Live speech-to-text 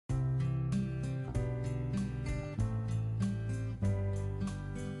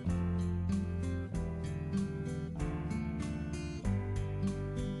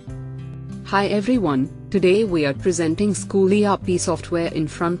Hi everyone, today we are presenting School ERP software in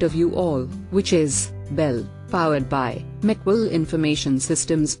front of you all, which is Bell, powered by Macwell Information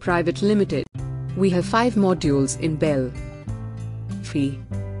Systems Private Limited. We have 5 modules in Bell: Fee,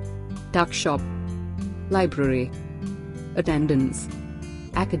 Tuckshop, Library, Attendance,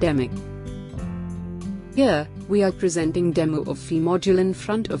 Academic. Here, we are presenting demo of Fee module in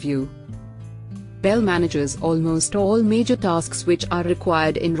front of you. Bell manages almost all major tasks which are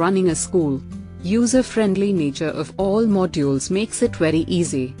required in running a school. User-friendly nature of all modules makes it very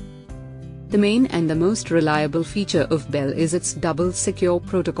easy. The main and the most reliable feature of Bell is its double secure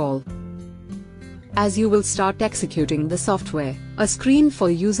protocol. As you will start executing the software, a screen for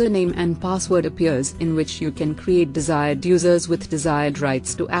username and password appears in which you can create desired users with desired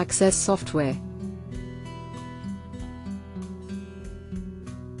rights to access software.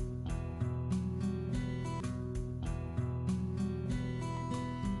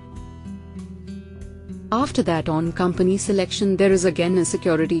 After that, on company selection there is again a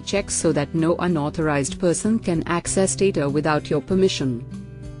security check so that no unauthorized person can access data without your permission.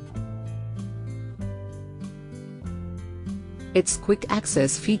 Its quick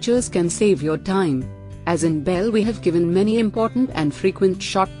access features can save your time. As in Bell, we have given many important and frequent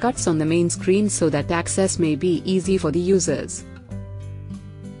shortcuts on the main screen so that access may be easy for the users.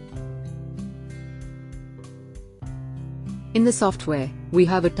 In the software, we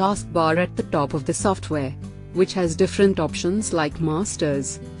have a taskbar at the top of the software, which has different options like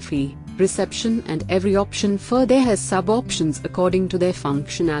Masters, Fee, Reception, and every option further has sub-options according to their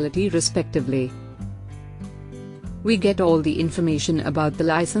functionality respectively. We get all the information about the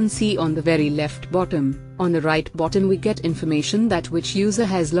licensee on the very left bottom. On the right bottom we get information that which user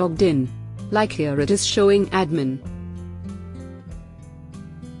has logged in. Like here it is showing admin.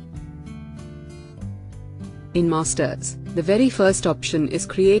 In Masters, the very first option is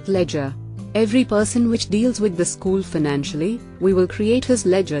Create Ledger. Every person which deals with the school financially, we will create his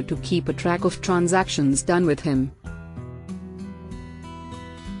ledger to keep a track of transactions done with him.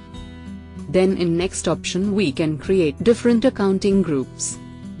 Then in next option we can create different accounting groups,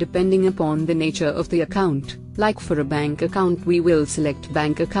 depending upon the nature of the account. Like for a bank account we will select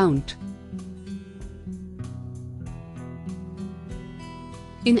bank account.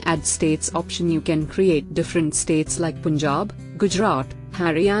 In Add States option you can create different states like Punjab, Gujarat,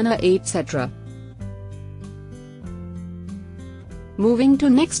 Haryana, etc. Moving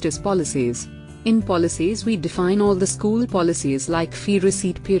to next is Policies. In Policies we define all the school policies like fee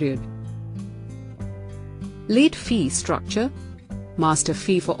receipt period, late fee structure, master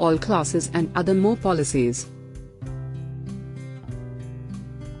fee for all classes and other more policies.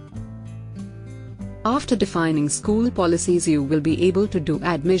 After defining school policies you will be able to do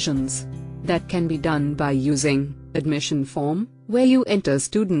admissions. That can be done by using admission form, where you enter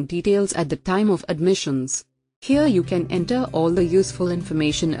student details at the time of admissions. Here you can enter all the useful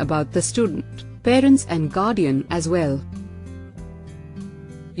information about the student, parents and guardian as well.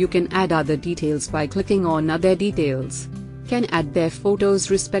 You can add other details by clicking on Other Details, can add their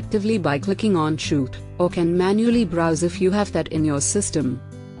photos respectively by clicking on Shoot, or can manually browse if you have that in your system.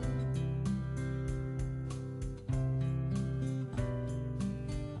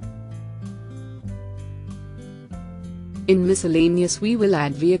 In Miscellaneous we will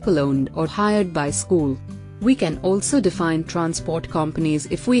add vehicle owned or hired by school. We can also define transport companies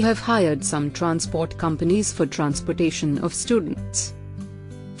if we have hired some transport companies for transportation of students.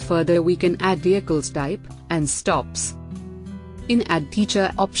 Further we can add vehicles type and stops. In Add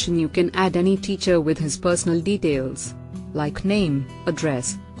Teacher option you can add any teacher with his personal details, like name,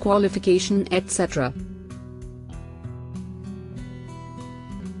 address, qualification, etc.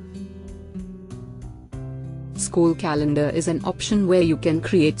 School Calendar is an option where you can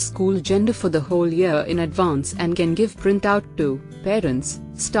create school agenda for the whole year in advance and can give printout to parents,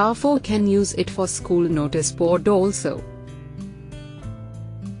 staff, or can use it for school notice board also.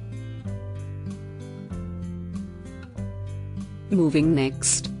 Moving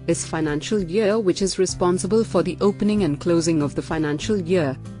next is Financial Year, which is responsible for the opening and closing of the financial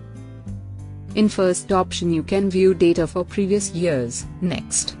year. In first option you can view data for previous years.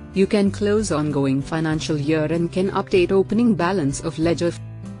 Next, you can close ongoing financial year and can update opening balance of ledger.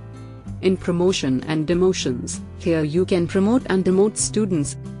 In Promotion and Demotions, here you can promote and demote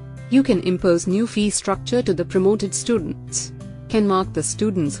students. You can impose new fee structure to the promoted students, can mark the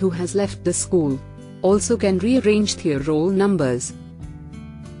students who has left the school, also can rearrange their roll numbers.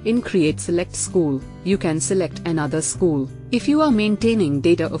 In Create Select School, you can select another school, if you are maintaining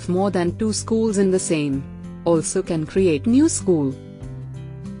data of more than 2 schools in the same. Also can create new school.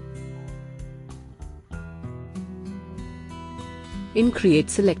 In Create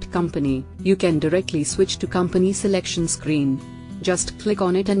Select Company, you can directly switch to Company Selection screen. Just click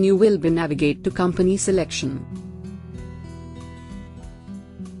on it and you will be navigate to Company Selection.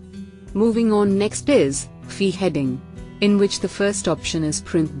 Moving on, next is Fee heading, in which the first option is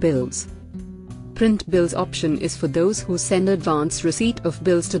Print Bills. Print Bills option is for those who send advance receipt of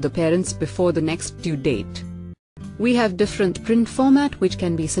bills to the parents before the next due date. We have different print format which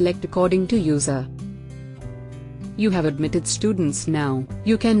can be selected according to user. You have admitted students now,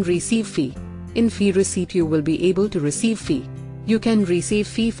 you can receive fee. In fee receipt you will be able to receive fee. You can receive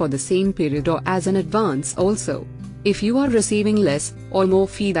fee for the same period or as an advance also. If you are receiving less or more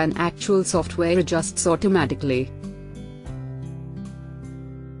fee than actual, software adjusts automatically.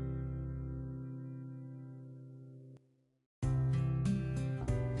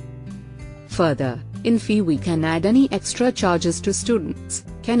 Further, in fee we can add any extra charges to students,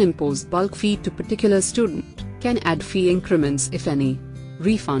 can impose bulk fee to particular student, can add fee increments if any,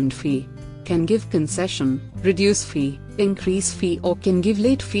 refund fee, can give concession, reduce fee, increase fee or can give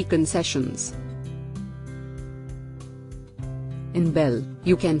late fee concessions. In Bell,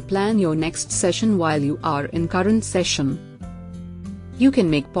 you can plan your next session while you are in current session. You can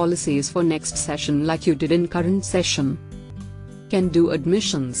make policies for next session like you did in current session. Can do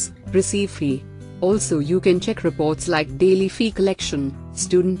admissions, receive fee. Also you can check reports like daily fee collection,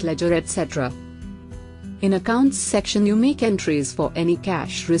 student ledger etc. In Accounts section you make entries for any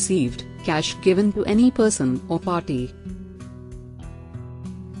cash received, cash given to any person or party.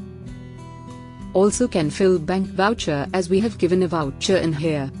 Also can fill bank voucher as we have given a voucher in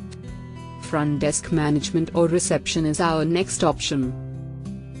here. Front desk management or reception is our next option,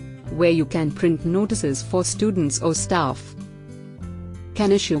 where you can print notices for students or staff.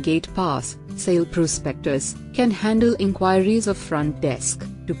 Can issue gate pass, sale prospectus, can handle inquiries of front desk.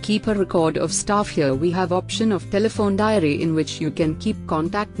 To keep a record of staff here we have option of telephone diary in which you can keep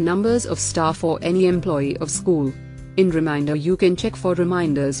contact numbers of staff or any employee of school. In reminder you can check for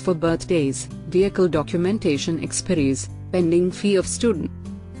reminders for birthdays, vehicle documentation expiries, pending fee of student.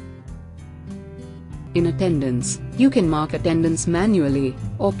 In attendance, you can mark attendance manually,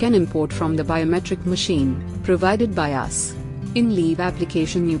 or can import from the biometric machine, provided by us. In leave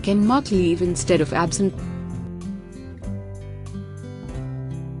application you can mark leave instead of absent.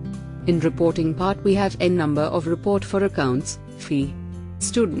 In reporting part we have n number of report for accounts, fee,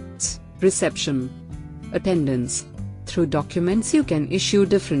 students, reception, attendance. Through documents you can issue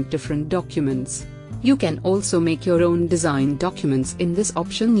different documents. You can also make your own design documents in this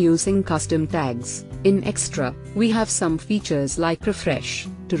option using custom tags. In extra, we have some features like refresh,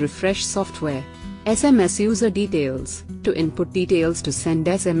 to refresh software. SMS user details, to input details to send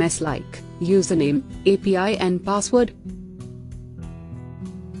SMS like username, API and password.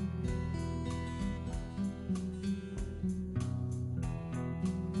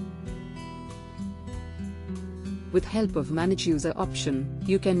 With help of Manage User option,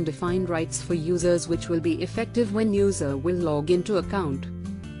 you can define rights for users which will be effective when user will log into account.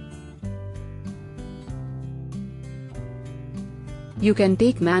 You can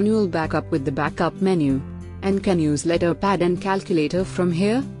take manual backup with the backup menu, and can use letter pad and calculator from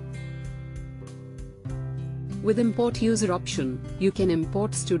here. With Import User option, you can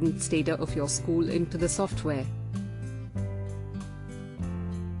import student data of your school into the software.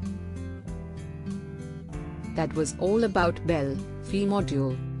 That was all about Bell Fee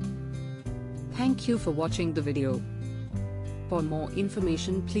module. Thank you for watching the video. For more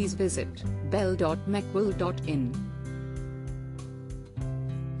information please visit bell.macwill.in.